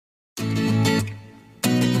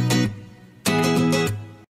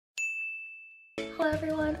Hello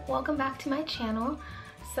everyone, welcome back to my channel.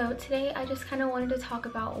 So today I just kind of wanted to talk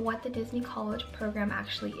about what the Disney College program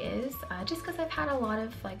actually is, just because I've had a lot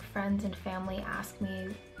of friends and family ask me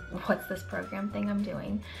what's this program thing I'm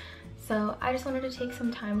doing. So I just wanted to take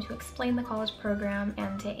some time to explain the college program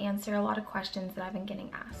and to answer a lot of questions that I've been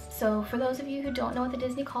getting asked. So for those of you who don't know what the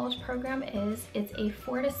Disney College program is, it's a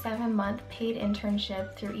 4 to 7 month paid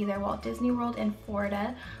internship through either Walt Disney World in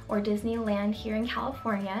Florida or Disneyland here in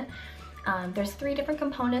California. There's 3 different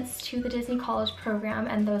components to the Disney College program,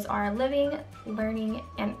 and those are living, learning,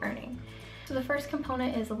 and earning. So the first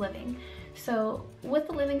component is living. So with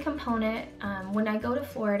the living component, when I go to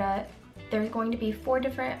Florida, there's going to be 4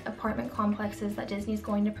 different apartment complexes that Disney's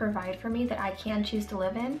going to provide for me that I can choose to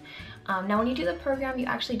live in. Now when you do the program, you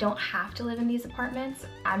actually don't have to live in these apartments.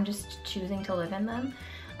 I'm just choosing to live in them.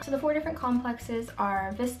 So the 4 different complexes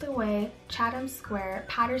are Vista Way, Chatham Square,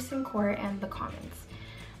 Patterson Court, and the Commons.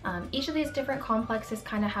 Each of these different complexes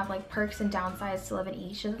kind of have perks and downsides to live in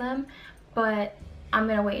each of them, but I'm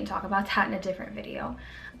gonna wait and talk about that in a different video.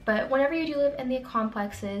 But whenever you do live in the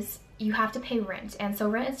complexes, you have to pay rent, and so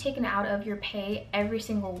rent is taken out of your pay every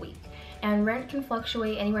single week. And rent can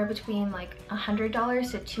fluctuate anywhere between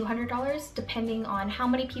 $100 to $200 depending on how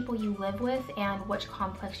many people you live with and which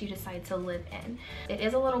complex you decide to live in. It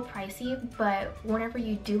is a little pricey, but whenever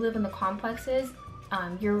you do live in the complexes,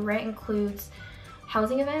 your rent includes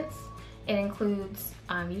housing events, it includes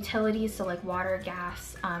utilities, so water,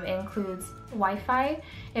 gas, it includes Wi-Fi,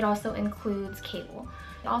 it also includes cable.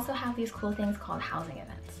 They also have these cool things called housing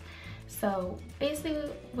events. So basically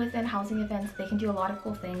within housing events, they can do a lot of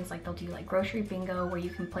cool things, they'll do grocery bingo where you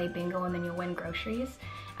can play bingo and then you'll win groceries.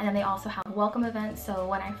 And then they also have welcome events. So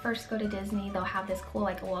when I first go to Disney, they'll have this cool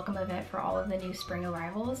welcome event for all of the new spring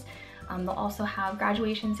arrivals. They'll also have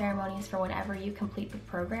graduation ceremonies for whenever you complete the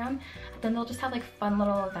program. Then they'll just have fun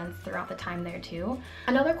little events throughout the time there too.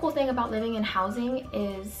 Another cool thing about living in housing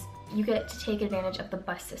is you get to take advantage of the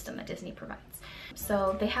bus system that Disney provides.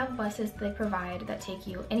 So they have buses they provide that take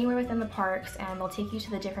you anywhere within the parks, and they'll take you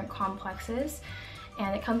to the different complexes,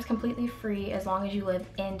 and it comes completely free as long as you live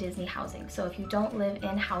in Disney housing. So if you don't live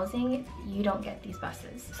in housing, you don't get these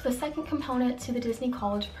buses. So the second component to the Disney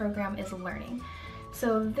College program is learning.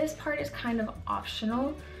 So this part is kind of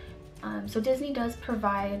optional. So Disney does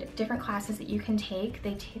provide different classes that you can take.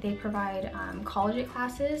 They provide collegiate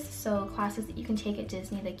classes, so classes that you can take at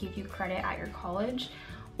Disney that give you credit at your college,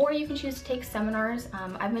 or you can choose to take seminars.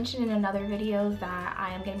 I've mentioned in another video that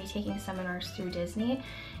I am going to be taking seminars through Disney,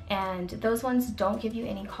 and those ones don't give you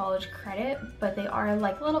any college credit, but they are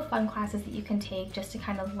little fun classes that you can take just to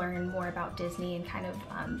kind of learn more about Disney and kind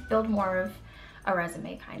of build more of a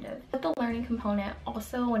resume kind of. With the learning component,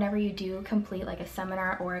 also whenever you do complete a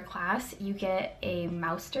seminar or a class, you get a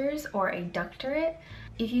master's or a doctorate.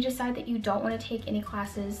 If you decide that you don't want to take any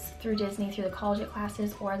classes through Disney, through the collegiate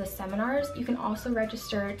classes or the seminars, you can also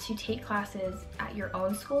register to take classes at your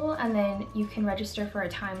own school, and then you can register for a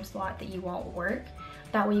time slot that you won't work.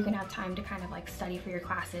 That way you can have time to kind of study for your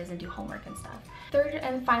classes and do homework and stuff. Third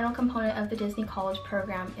and final component of the Disney College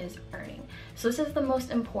program is earning. So this is the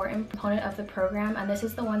most important component of the program, and this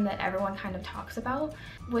is the one that everyone kind of talks about.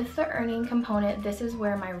 With the earning component, this is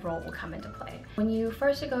where my role will come into play. When you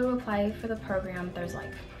first go to apply for the program, there's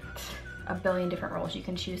a billion different roles you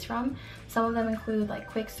can choose from. Some of them include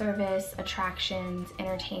quick service, attractions,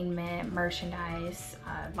 entertainment, merchandise,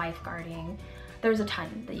 lifeguarding. There's a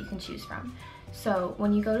ton that you can choose from. So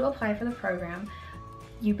when you go to apply for the program,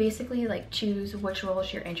 you basically choose which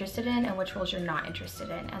roles you're interested in and which roles you're not interested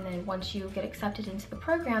in. And then once you get accepted into the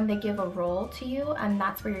program, they give a role to you, and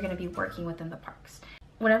that's where you're going to be working within the parks.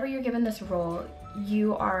 Whenever you're given this role,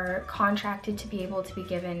 you are contracted to be able to be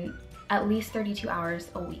given at least 32 hours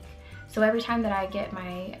a week. So every time that I get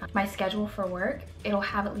my schedule for work, it'll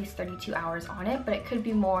have at least 32 hours on it, but it could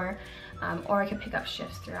be more, or I could pick up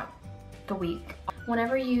shifts throughout the week.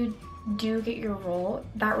 Whenever you do get your role,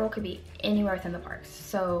 that role could be anywhere within the parks.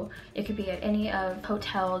 So it could be at any of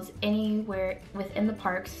hotels, anywhere within the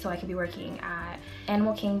parks. So I could be working at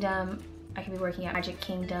Animal Kingdom, I could be working at Magic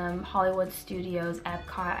Kingdom, Hollywood Studios,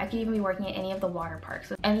 Epcot. I could even be working at any of the water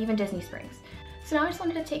parks, and even Disney Springs. So now I just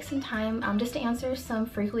wanted to take some time just to answer some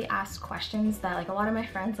frequently asked questions that a lot of my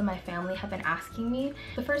friends and my family have been asking me.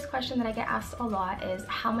 The first question that I get asked a lot is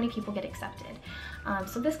how many people get accepted.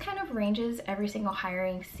 So this kind of ranges every single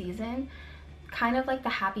hiring season. Kind of the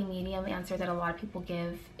happy medium answer that a lot of people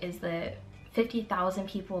give is that 50,000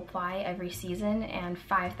 people apply every season and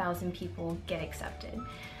 5,000 people get accepted.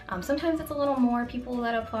 Sometimes it's a little more people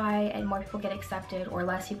that apply and more people get accepted, or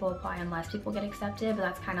less people apply and less people get accepted, but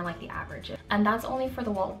that's kind of like the average. And that's only for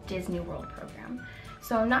the Walt Disney World program.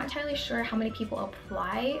 So I'm not entirely sure how many people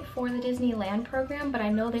apply for the Disneyland program, but I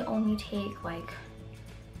know they only take like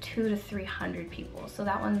 200 to 300 people, so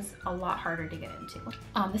that one's a lot harder to get into.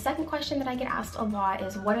 The second question that I get asked a lot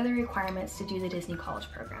is, what are the requirements to do the Disney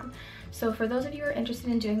College program? So for those of you who are interested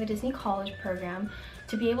in doing the Disney College program,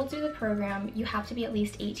 to be able to do the program, you have to be at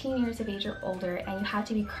least 18 years of age or older, and you have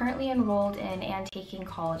to be currently enrolled in and taking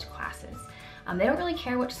college classes. They don't really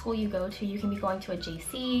care which school you go to. You can be going to a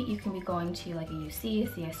JC, you can be going to like a UC,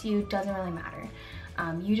 CSU, doesn't really matter.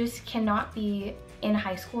 You just cannot be in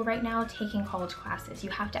high school right now taking college classes. You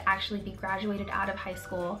have to actually be graduated out of high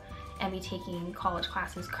school and be taking college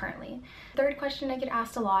classes currently. Third question I get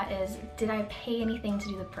asked a lot is, did I pay anything to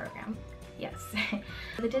do the program? Yes.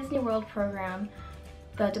 The Disney World program,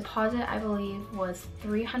 the deposit I believe was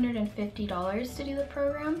 $350 to do the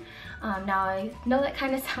program. Now I know that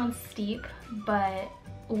kind of sounds steep, but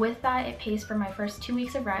with that, it pays for my first 2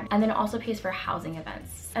 weeks of rent, and then it also pays for housing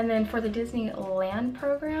events. And then for the Disneyland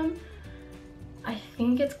program, I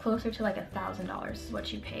think it's closer to like $1,000 is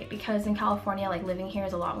what you pay, because in California, like living here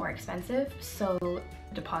is a lot more expensive, so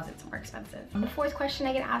deposits more expensive. The fourth question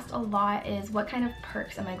I get asked a lot is, what kind of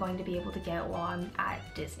perks am I going to be able to get while I'm at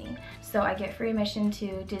Disney? So I get free admission to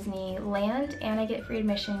Disneyland and I get free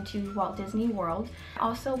admission to Walt Disney World. I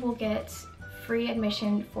also will get free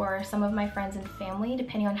admission for some of my friends and family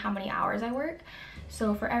depending on how many hours I work.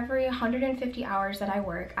 So for every 150 hours that I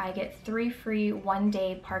work, I get 3 free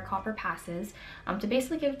one-day park hopper passes to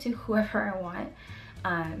basically give to whoever I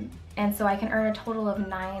want. And so I can earn a total of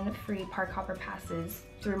 9 free park hopper passes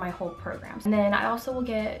through my whole program. And then I also will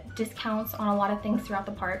get discounts on a lot of things throughout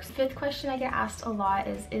the parks. Fifth question I get asked a lot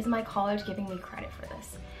is my college giving me credit for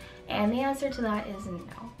this? And the answer to that is no.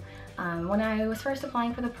 When I was first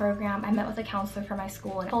applying for the program, I met with a counselor for my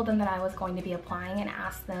school and told them that I was going to be applying, and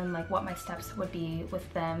asked them like what my steps would be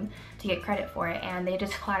with them to get credit for it, and they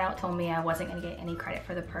just flat out told me I wasn't going to get any credit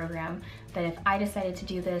for the program, that if I decided to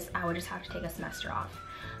do this, I would just have to take a semester off.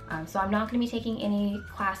 So I'm not going to be taking any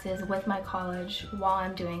classes with my college while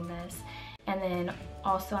I'm doing this. And then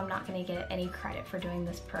also I'm not going to get any credit for doing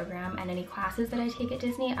this program, and any classes that I take at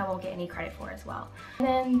Disney I won't get any credit for as well. And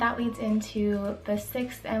then that leads into the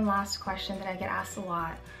sixth and last question that I get asked a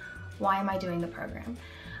lot: why am I doing the program?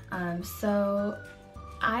 So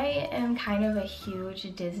I am kind of a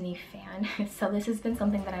huge Disney fan, so this has been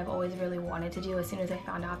something that I've always really wanted to do as soon as I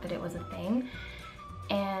found out that it was a thing.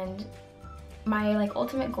 And my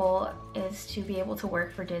ultimate goal is to be able to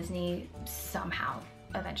work for Disney somehow,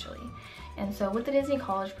 eventually. And so with the Disney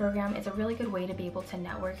College program, it's a really good way to be able to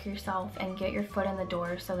network yourself and get your foot in the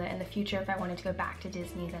door, so that in the future, if I wanted to go back to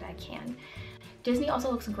Disney, that I can. Disney also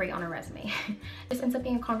looks great on a resume. It just ends up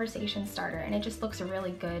being a conversation starter, and it just looks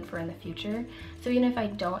really good for in the future. So even if I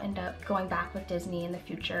don't end up going back with Disney in the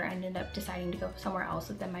future and end up deciding to go somewhere else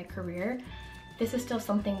within my career, this is still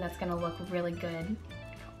something that's going to look really good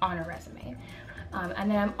on a resume.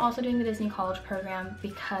 And then I'm also doing the Disney College program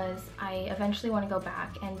because I eventually want to go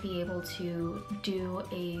back and be able to do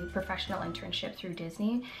a professional internship through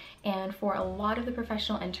Disney. And for a lot of the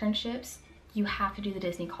professional internships, you have to do the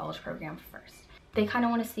Disney College program first. They kind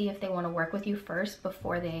of want to see if they want to work with you first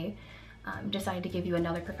before they decide to give you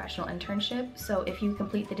another professional internship. So if you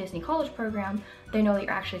complete the Disney College program, they know that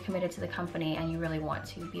you're actually committed to the company and you really want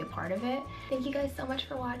to be a part of it. Thank you guys so much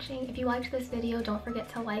for watching. If you liked this video, don't forget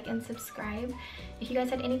to like and subscribe. If you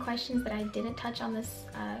guys had any questions that I didn't touch on this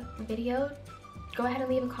video, go ahead and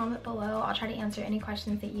leave a comment below. I'll try to answer any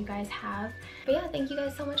questions that you guys have. But yeah, thank you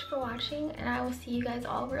guys so much for watching, and I will see you guys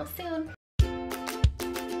all real soon.